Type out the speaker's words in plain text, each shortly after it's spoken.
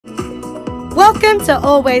Welcome to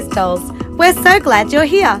Always Dolls. We're so glad you're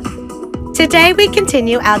here. Today we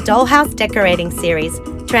continue our Dollhouse decorating series,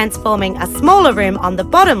 transforming a smaller room on the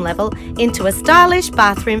bottom level into a stylish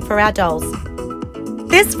bathroom for our dolls.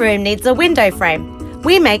 This room needs a window frame.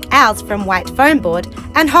 We make ours from white foam board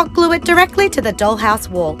and hot glue it directly to the dollhouse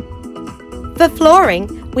wall. For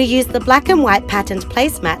flooring, we use the black and white patterned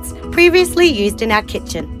placemats previously used in our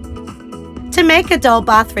kitchen. To make a doll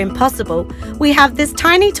bathroom possible, we have this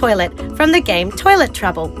tiny toilet from the game Toilet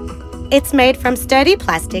Trouble. It's made from sturdy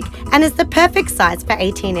plastic and is the perfect size for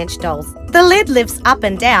 18-inch dolls. The lid lifts up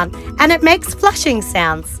and down and it makes flushing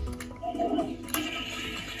sounds.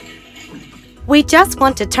 We just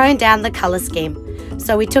want to tone down the colour scheme,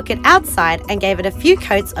 so we took it outside and gave it a few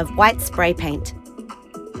coats of white spray paint.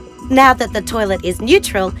 Now that the toilet is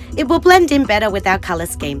neutral, it will blend in better with our colour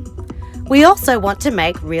scheme. We also want to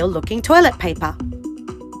make real-looking toilet paper.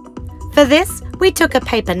 For this, we took a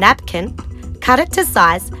paper napkin, cut it to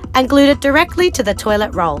size and glued it directly to the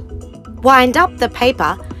toilet roll. Wind up the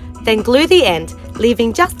paper, then glue the end,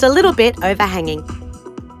 leaving just a little bit overhanging.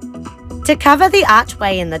 To cover the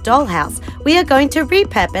archway in the dollhouse, we are going to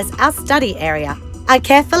repurpose our study area. I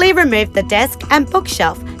carefully removed the desk and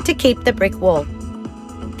bookshelf to keep the brick wall.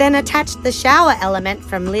 Then attached the shower element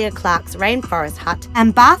from Leah Clark's Rainforest Hut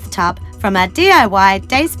and bathtub from our DIY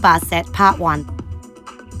Day Spa Set Part 1.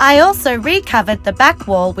 I also recovered the back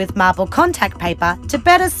wall with marble contact paper to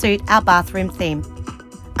better suit our bathroom theme.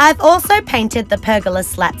 I've also painted the pergola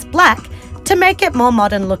slats black to make it more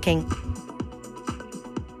modern looking.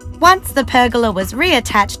 Once the pergola was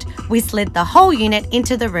reattached, we slid the whole unit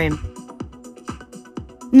into the room.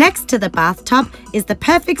 Next to the bathtub is the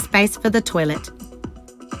perfect space for the toilet.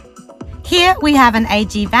 Here we have an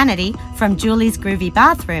AG vanity from Julie's Groovy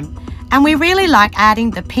Bathroom, and we really like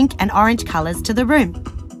adding the pink and orange colours to the room.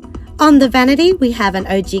 On the vanity we have an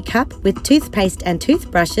OG cup with toothpaste and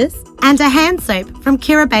toothbrushes and a hand soap from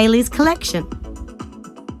Kira Bailey's collection.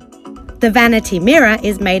 The vanity mirror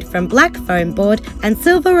is made from black foam board and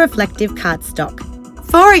silver reflective cardstock.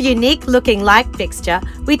 For a unique looking light fixture,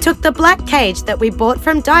 we took the black cage that we bought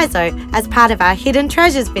from Daiso as part of our Hidden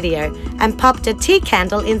Treasures video and popped a tea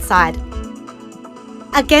candle inside.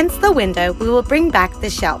 Against the window we will bring back the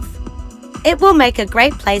shelf. It will make a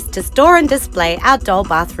great place to store and display our doll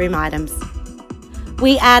bathroom items.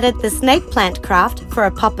 We added the snake plant craft for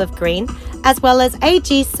a pop of green, as well as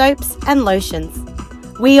AG soaps and lotions.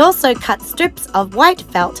 We also cut strips of white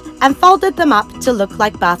felt and folded them up to look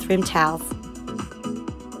like bathroom towels.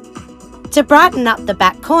 To brighten up the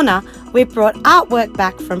back corner, we brought artwork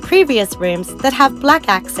back from previous rooms that have black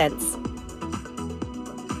accents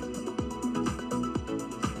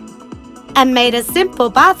and made a simple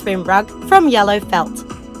bathroom rug from yellow felt.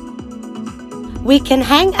 We can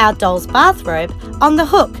hang our doll's bathrobe on the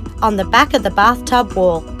hook on the back of the bathtub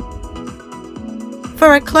wall.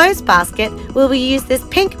 For a clothes basket, we will use this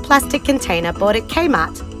pink plastic container bought at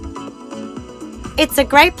Kmart. It's a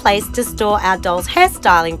great place to store our doll's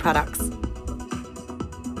hairstyling products.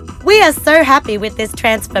 We are so happy with this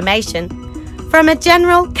transformation. From a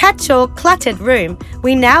general catch-all cluttered room,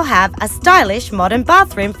 we now have a stylish modern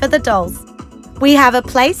bathroom for the dolls. We have a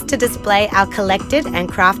place to display our collected and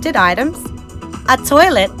crafted items, a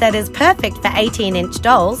toilet that is perfect for 18-inch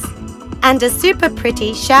dolls, and a super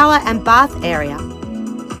pretty shower and bath area.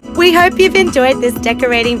 We hope you've enjoyed this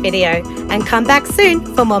decorating video and come back soon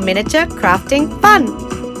for more miniature crafting fun!